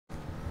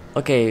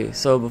Okay,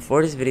 so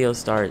before this video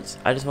starts,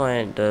 I just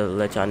wanted to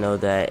let y'all know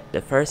that the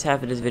first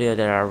half of this video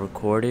that I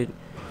recorded,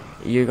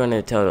 you're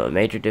gonna tell a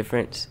major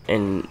difference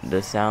in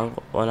the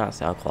sound, well, not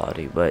sound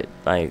quality, but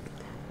like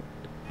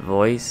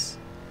voice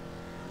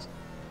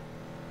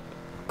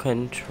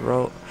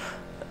control,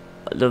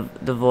 the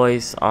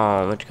voice,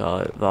 what you call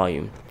it,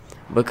 volume,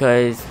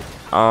 because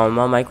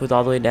my mic was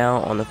all the way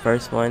down on the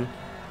first one,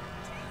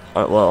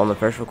 well, on the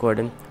first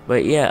recording.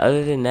 But yeah,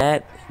 other than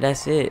that,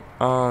 that's it.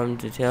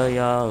 To tell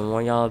y'all and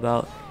warn y'all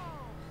about.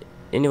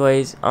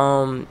 Anyways,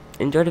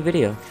 enjoy the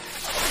video.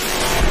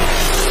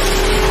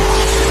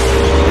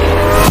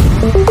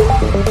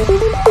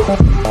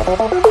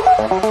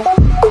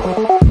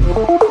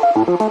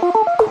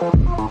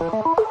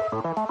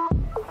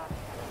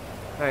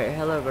 Alright,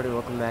 hello everybody,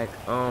 welcome back.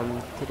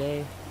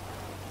 Today,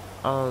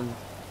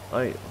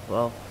 alright,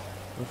 well,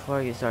 before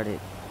I get started,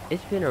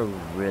 it's been a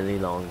really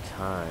long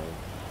time,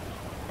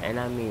 and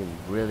I mean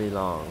really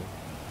long.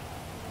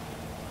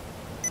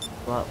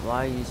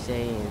 Why are you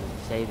saying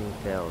saving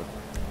failed?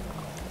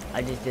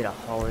 I just did a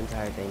whole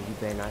entire thing, you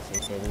better not say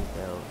saving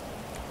failed.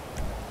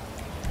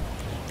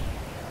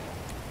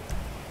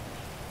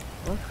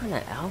 What kind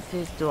of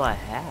outfits do I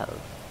have?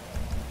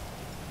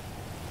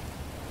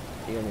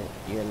 You're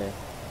gonna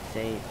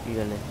say,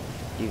 you're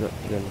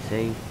gonna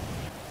save,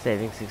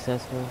 saving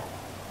successful?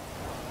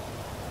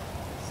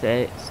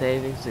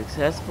 Saving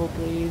successful,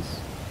 please?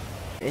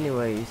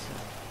 Anyways,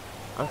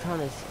 I'm trying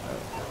to,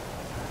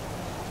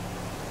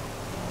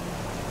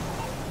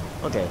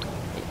 okay.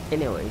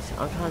 Anyways,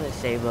 I'm trying to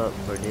save up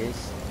for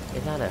this.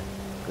 It's not a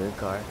good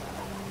car.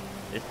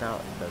 It's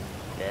not the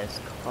best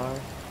car,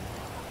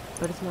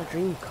 but it's my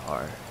dream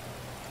car.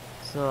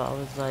 So I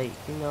was like,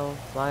 you know,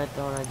 why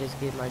don't I just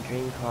get my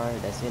dream car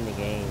that's in the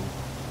game?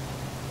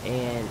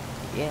 And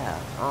yeah,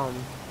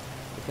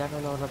 if y'all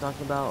don't know what I'm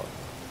talking about,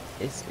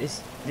 it's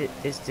this, the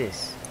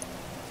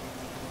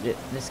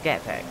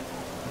Scat Pack.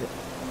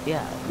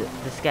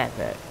 The Scat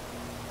Pack,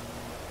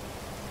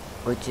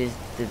 which is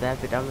the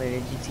Vapid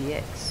Dominator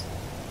GTX.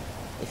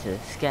 It's a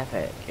Scat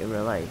Pack in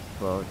real life.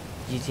 Well,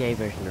 GTA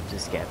version of the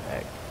Scat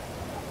Pack.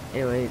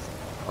 Anyways,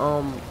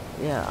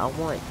 yeah, I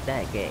want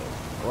that game.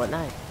 Well,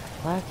 not,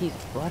 why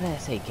did I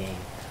say game?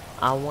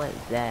 I want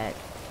that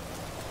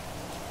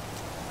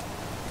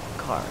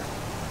car.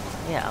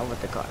 Yeah, I want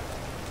the car.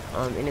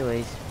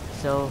 Anyways,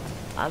 so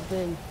I've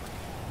been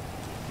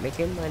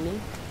making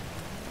money,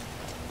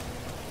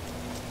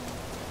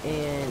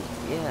 and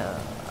yeah,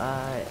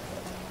 I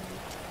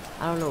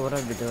don't know what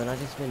I've been doing. I've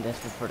just been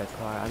desperate for the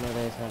car. I know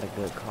that it's not a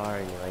good car or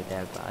anything like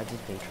that, but I've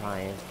just been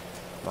trying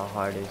my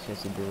hardest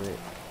just to do it,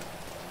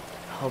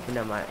 hoping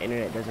that my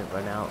internet doesn't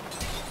run out.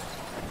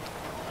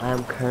 I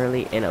am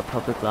currently in a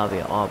public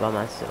lobby all by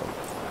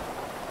myself.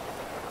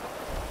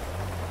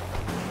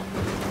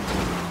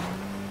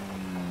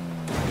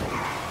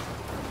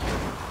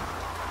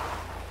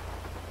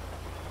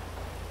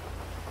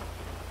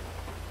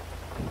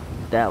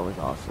 That was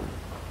awesome.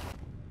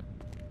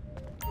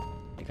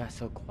 It got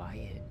so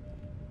quiet.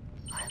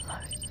 I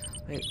love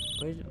it.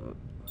 Wait,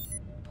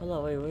 hold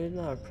on, where's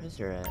my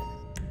oppressor at?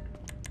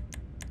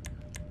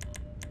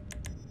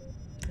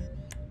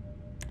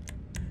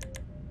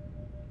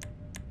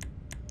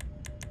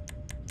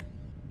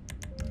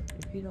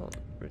 If you don't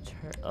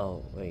return,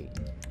 oh wait,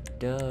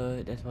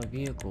 duh, that's my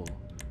vehicle.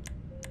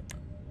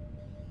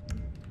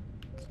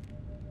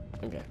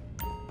 Okay,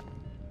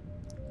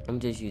 I'm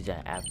just use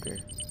that after.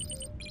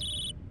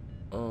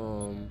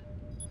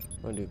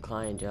 We're gonna do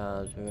client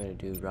jobs. We're gonna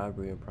do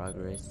robbery in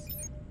progress.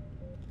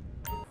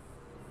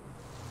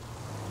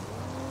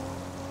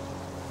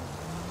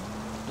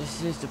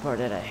 This is the part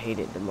that I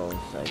hated the most.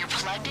 Like, you're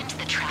plugged into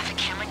the traffic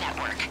camera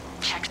network.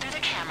 Check through the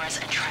cameras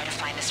and try to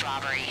find this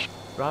robbery.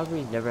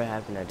 Robberies never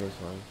happen at this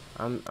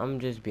one. I'm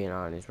just being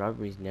honest.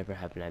 Robberies never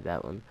happen at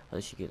that one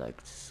unless you get like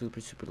super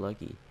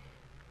lucky.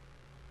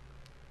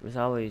 It's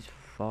always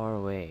far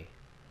away,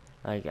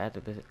 like at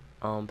the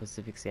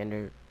Pacific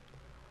Standard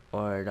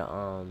or the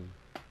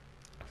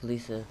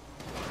Felisa.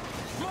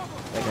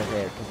 Like I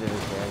said,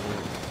 Pacific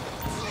Standard.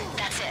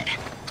 That's it.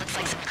 Looks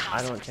like some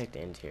cops. I don't check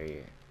the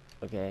interior.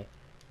 Okay.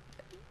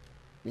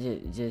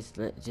 Just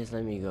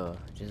let me go.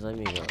 Just let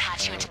me go. I can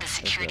patch you into the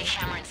security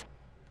cameras.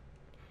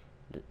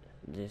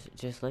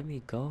 Just let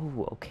me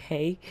go,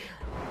 okay?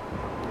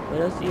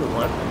 What else do you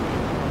want from me?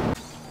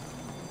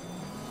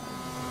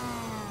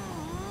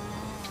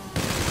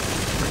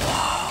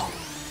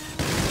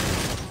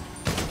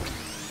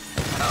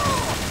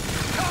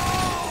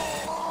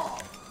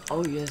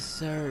 Oh yes,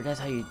 sir.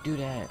 That's how you do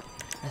that.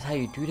 That's how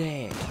you do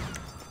that.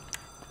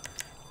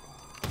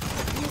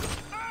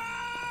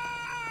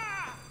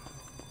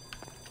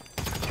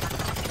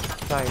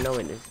 Sorry, no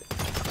witness.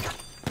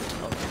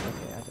 Oh,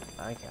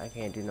 okay. I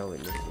can't do no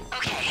witnesses.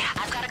 Okay,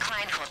 I've got a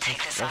client who'll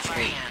take this off our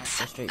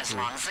hands. As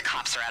long as the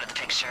cops are out of the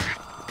picture.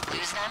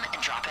 Lose them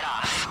and drop it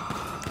off.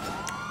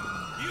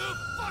 You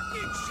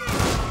fucking shit!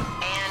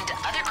 And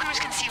other crews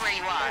can see where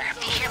you are.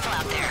 Be careful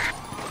out there.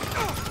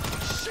 Oh,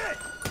 shit!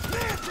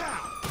 Man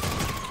down!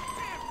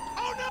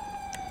 Oh no!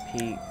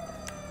 Pete.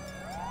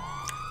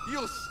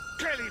 You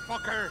skelly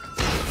fucker!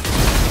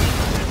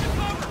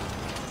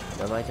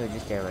 Nobody told you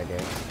to stand right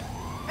there.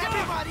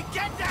 Everybody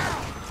get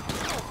down!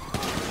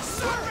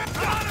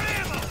 Out of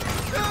ammo!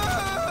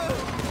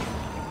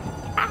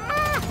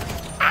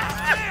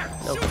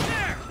 No. Shoot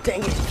there!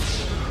 Dang it!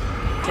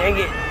 Dang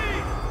it!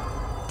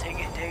 Dang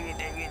it, dang it,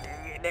 dang it,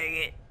 dang it, dang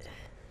it.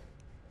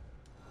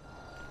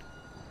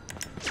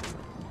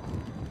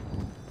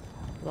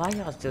 Why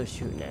y'all still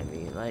shooting at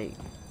me? Like...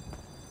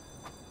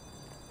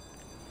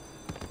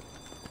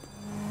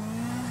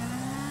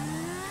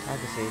 I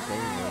have to say this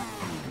anyway.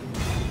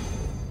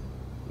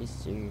 Yes,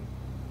 sir.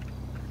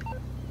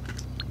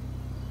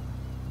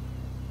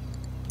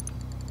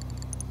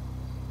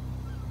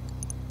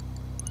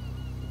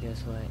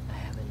 Guess what? I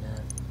have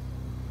enough.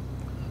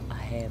 I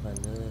have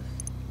enough.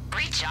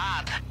 Great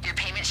job. Your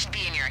payment should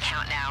be in your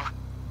account now.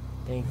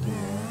 Thank you,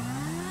 man.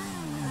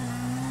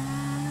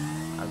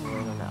 I've been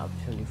waiting on that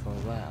opportunity for a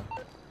while.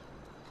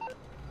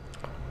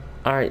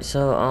 Alright,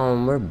 so,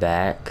 we're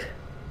back.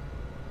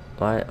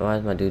 Why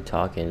is my dude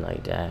talking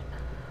like that?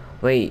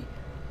 Wait,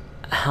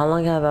 how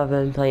long have I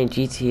been playing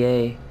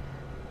GTA?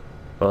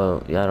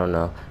 Well, yeah, I don't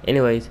know.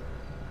 Anyways,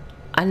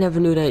 I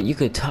never knew that you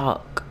could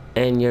talk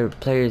and your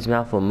player's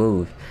mouth will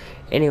move.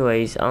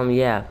 Anyways,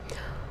 yeah.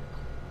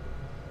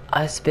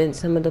 I spent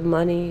some of the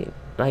money,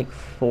 like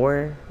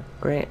 400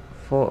 grand.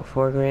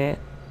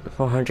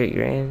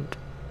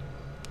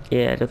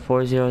 Yeah, the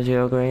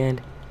 400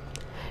 grand.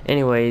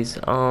 Anyways,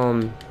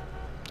 I'm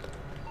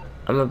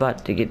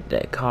about to get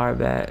that car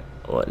back.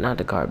 Well, not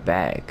the car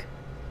back.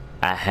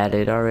 I had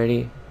it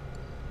already,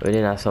 but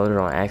then I sold it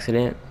on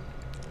accident.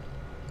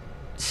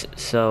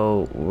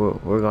 So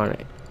we're gonna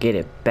get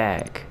it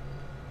back.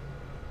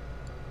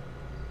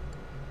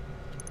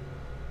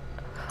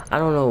 I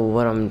don't know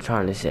what I'm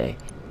trying to say.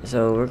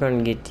 So we're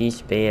gonna get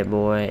this bad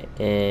boy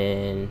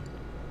in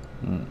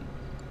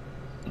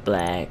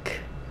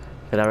black,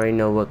 cause I already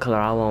know what color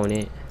I want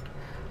it.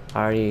 I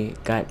already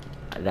got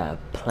the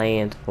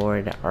plans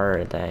for the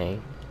other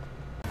thing.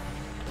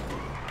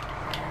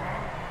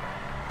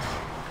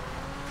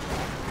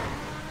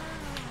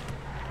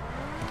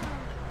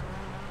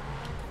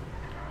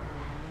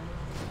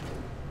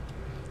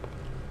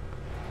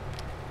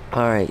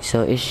 Alright,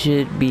 so it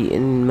should be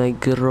in my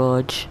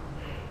garage.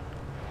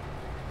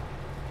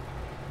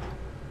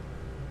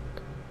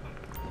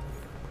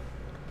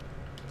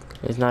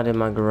 It's not in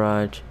my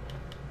garage.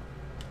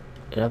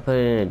 Did I put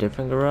it in a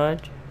different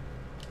garage?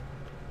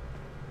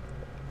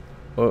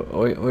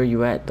 Where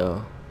you at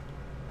though?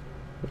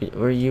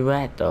 Where you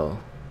at though?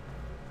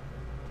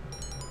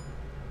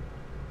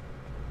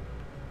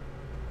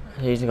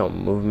 He's gonna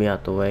move me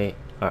out the way.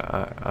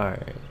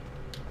 Alright.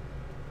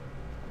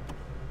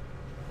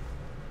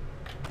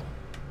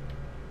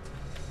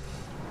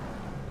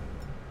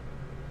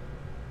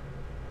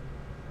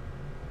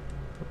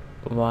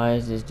 Why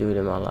is this dude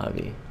in my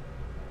lobby?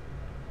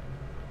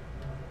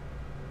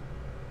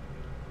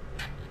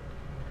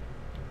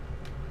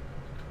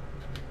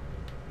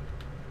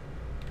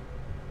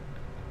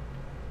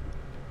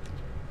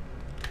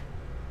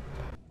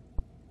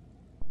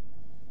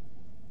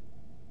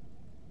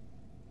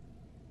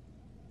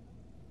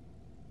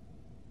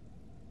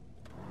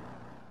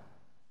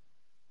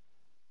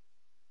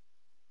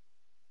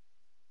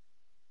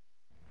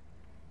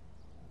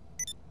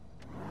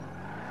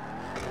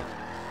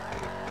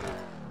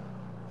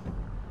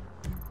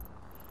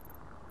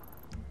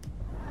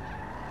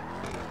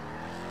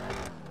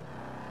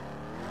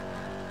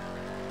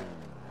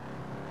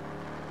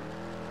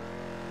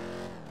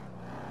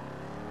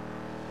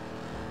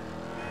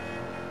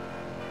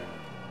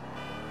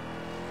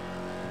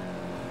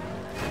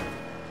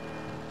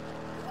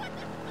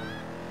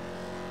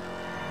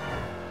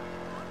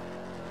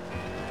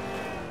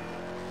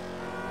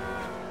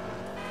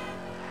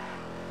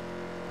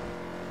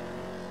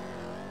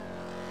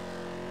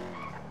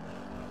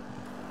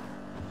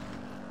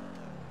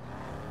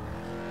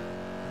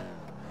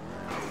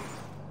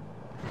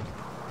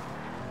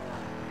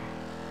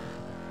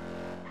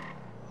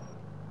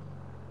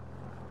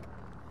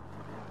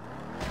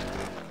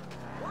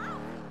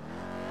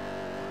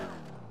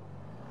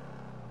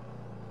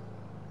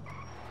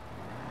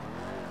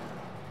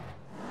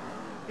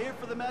 Here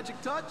for the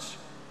magic touch?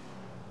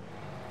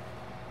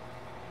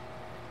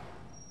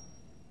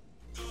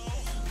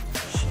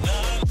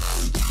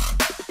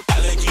 I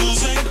like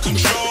losing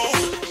control.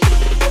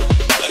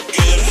 I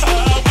get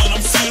high when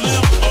I'm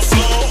feeling my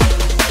flow.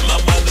 My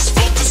mind is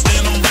focused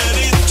and I'm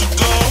ready to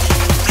go.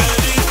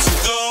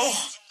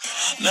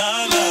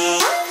 Nah, nah.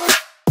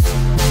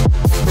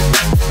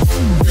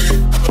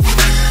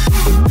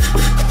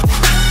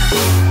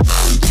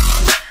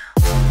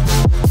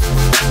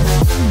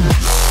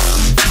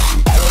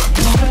 I like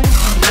losing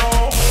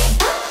control.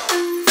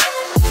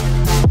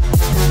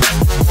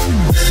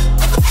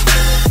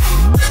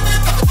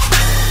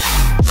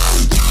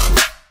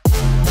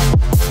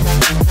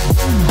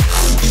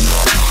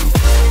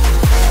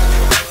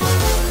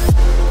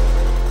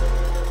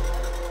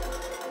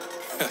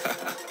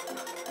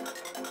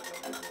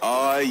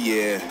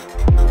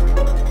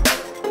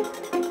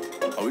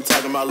 we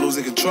talking about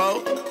losing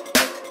control?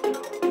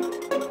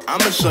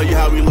 I'ma show you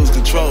how we lose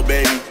control,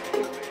 baby.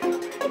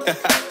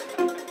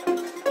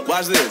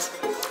 Watch this.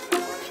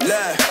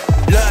 Look,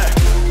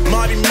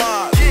 Marty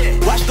Mark.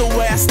 Watch the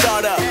way I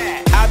start up.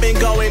 I've been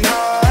going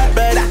hard,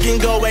 but I can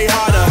go way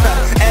harder.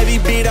 Every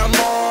beat I'm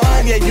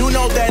on, yeah, you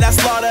know that I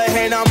slaughter.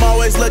 And I'm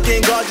always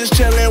looking gorgeous,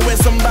 chilling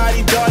with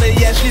somebody's daughter.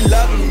 Yeah, she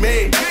loving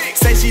me.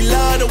 Say she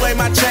love the way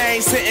my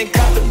chain sit and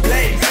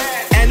contemplate.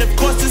 And of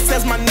course it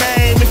says my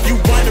name if you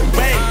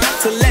wondering.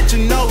 To let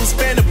you know who's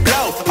finna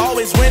blow.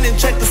 Always win and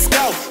check the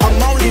scope.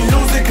 I'm only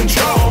losing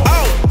control.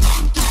 Oh,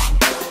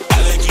 I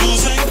like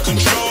losing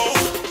control.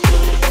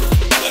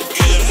 I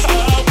get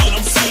high when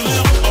I'm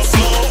feeling my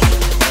flow.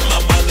 My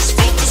mind is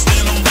focused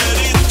and I'm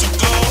ready to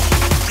go.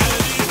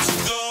 Ready to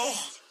go.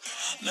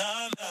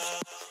 Nah,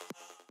 nah.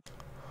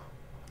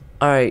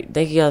 Alright,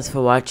 thank you guys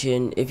for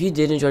watching. If you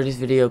did enjoy this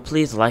video,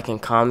 please like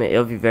and comment.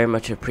 It'll be very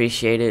much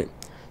appreciated.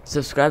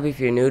 Subscribe if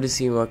you're new to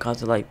see more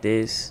content like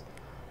this.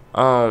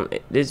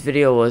 This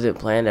video wasn't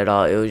planned at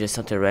all. It was just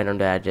something random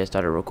that I just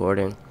started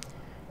recording.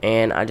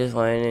 And I just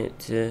wanted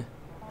to,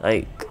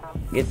 like,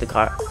 get the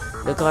car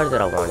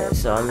that I wanted.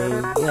 So, I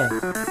mean,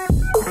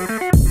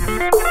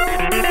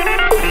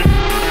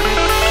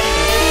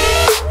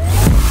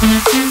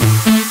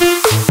 yeah.